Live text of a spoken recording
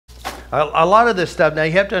A lot of this stuff, now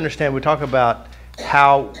you have to understand, we talk about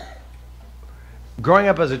how growing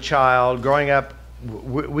up as a child, growing up,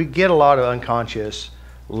 we get a lot of unconscious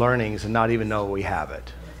learnings and not even know we have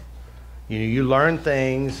it. You know, you learn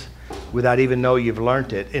things without even know you've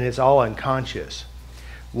learned it, and it's all unconscious.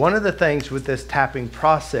 One of the things with this tapping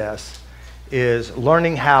process is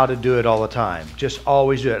learning how to do it all the time. Just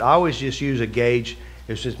always do it. I always just use a gauge.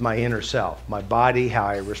 It's just my inner self, my body, how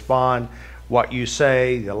I respond, what you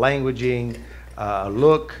say, the languaging,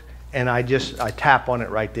 look, and I tap on it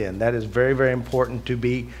right then. That is very, very important to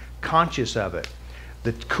be conscious of it.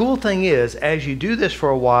 The cool thing is, as you do this for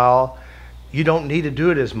a while, you don't need to do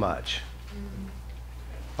it as much.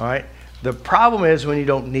 All right? The problem is when you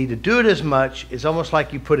don't need to do it as much, it's almost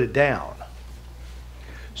like you put it down.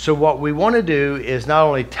 So what we want to do is not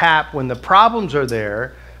only tap when the problems are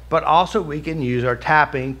there, but also we can use our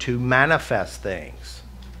tapping to manifest things.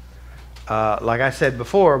 Like I said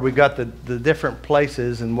before, we got the different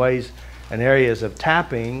places and ways and areas of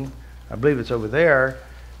tapping. I believe it's over there,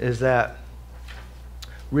 is that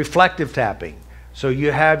reflective tapping. So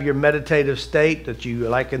you have your meditative state that you,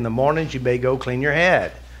 like in the mornings, you may go clean your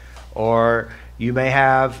head. Or you may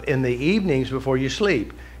have in the evenings before you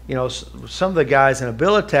sleep. You know, some of the guys in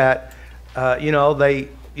Abilitat,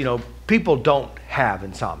 people don't have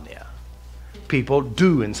insomnia. People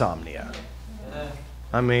do insomnia.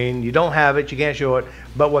 I mean, you don't have it, you can't show it,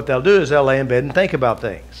 but what they'll do is they'll lay in bed and think about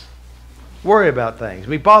things, worry about things,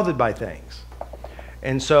 be bothered by things.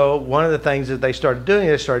 And so one of the things that they started doing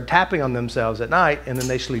is they started tapping on themselves at night, and then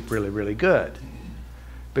they sleep really, really good.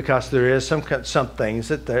 Because there is some things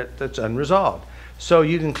that's unresolved. So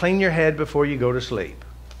you can clean your head before you go to sleep.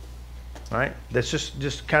 Right? That's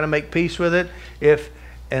just kind of make peace with it.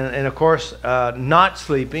 And of course, not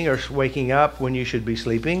sleeping or waking up when you should be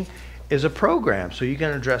sleeping is a program, so you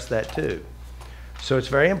can address that too. So it's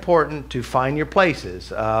very important to find your places.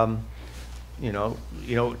 Tapping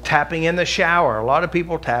in the shower. A lot of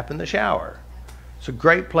people tap in the shower. It's a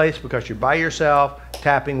great place because you're by yourself,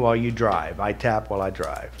 tapping while you drive. I tap while I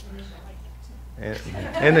drive.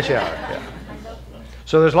 In the shower, yeah.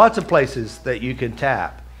 So there's lots of places that you can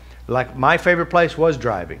tap. Like my favorite place was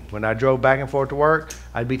driving. When I drove back and forth to work,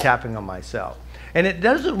 I'd be tapping on myself. And it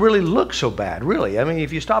doesn't really look so bad, really. I mean,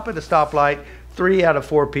 if you stop at a stoplight, 3 out of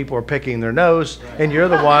 4 people are picking their nose, and you're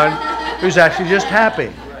the one who's actually just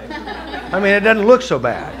tapping. I mean, it doesn't look so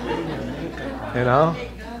bad, you know?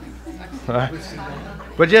 Right?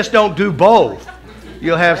 But just don't do both.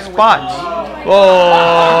 You'll have spots. Oh!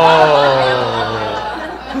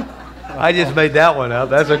 I just made that one up.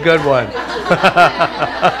 That's a good one.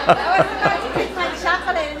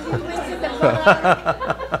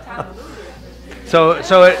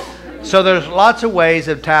 So there's lots of ways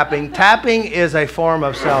of tapping. Tapping is a form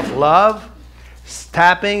of self-love.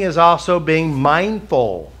 Tapping is also being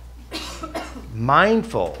mindful.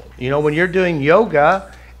 Mindful. You know, when you're doing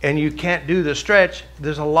yoga and you can't do the stretch,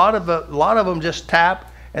 there's a lot of them just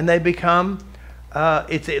tap and they become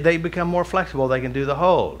more flexible. They can do the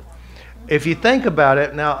hold. If you think about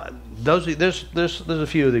it, now there's a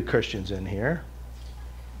few of the Christians in here,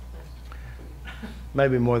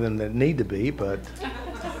 maybe more than there need to be, but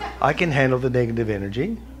I can handle the negative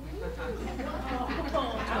energy.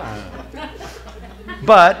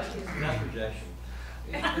 But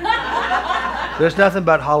there's nothing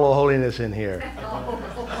but hollow holiness in here.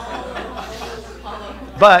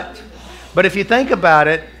 But if you think about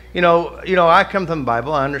it, you know, I come from the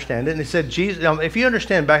Bible, I understand it, and it said Jesus. If you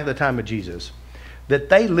understand back at the time of Jesus, that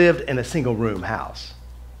they lived in a single room house.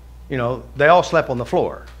 You know, they all slept on the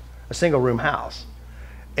floor, a single room house.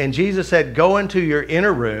 And Jesus said, go into your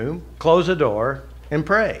inner room, close the door, and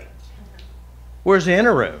pray. Where's the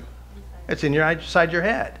inner room? It's inside your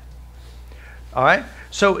head. All right?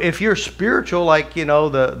 So if you're spiritual, like, you know,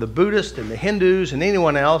 the Buddhists and the Hindus and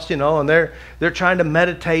anyone else, you know, and they're trying to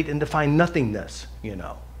meditate and to find nothingness, you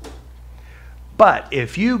know. But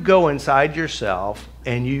if you go inside yourself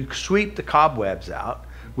and you sweep the cobwebs out,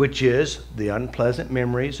 which is the unpleasant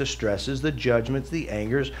memories, the stresses, the judgments, the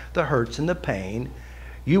angers, the hurts, and the pain,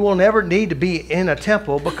 you will never need to be in a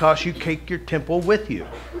temple because you take your temple with you.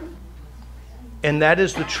 And that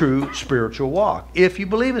is the true spiritual walk. If you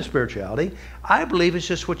believe in spirituality, I believe it's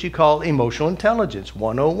just what you call emotional intelligence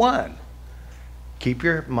 101. Keep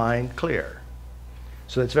your mind clear.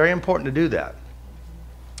 So it's very important to do that.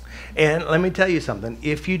 And let me tell you something.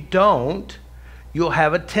 If you don't, you'll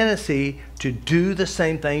have a tendency to do the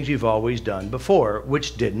same things you've always done before,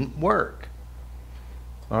 which didn't work.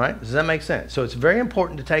 All right? Does that make sense? So it's very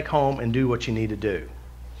important to take home and do what you need to do.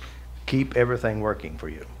 Keep everything working for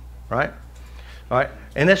you. Right? All right?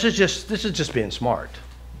 And this is just being smart.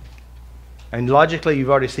 And logically, you've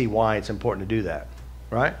already seen why it's important to do that,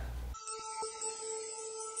 right?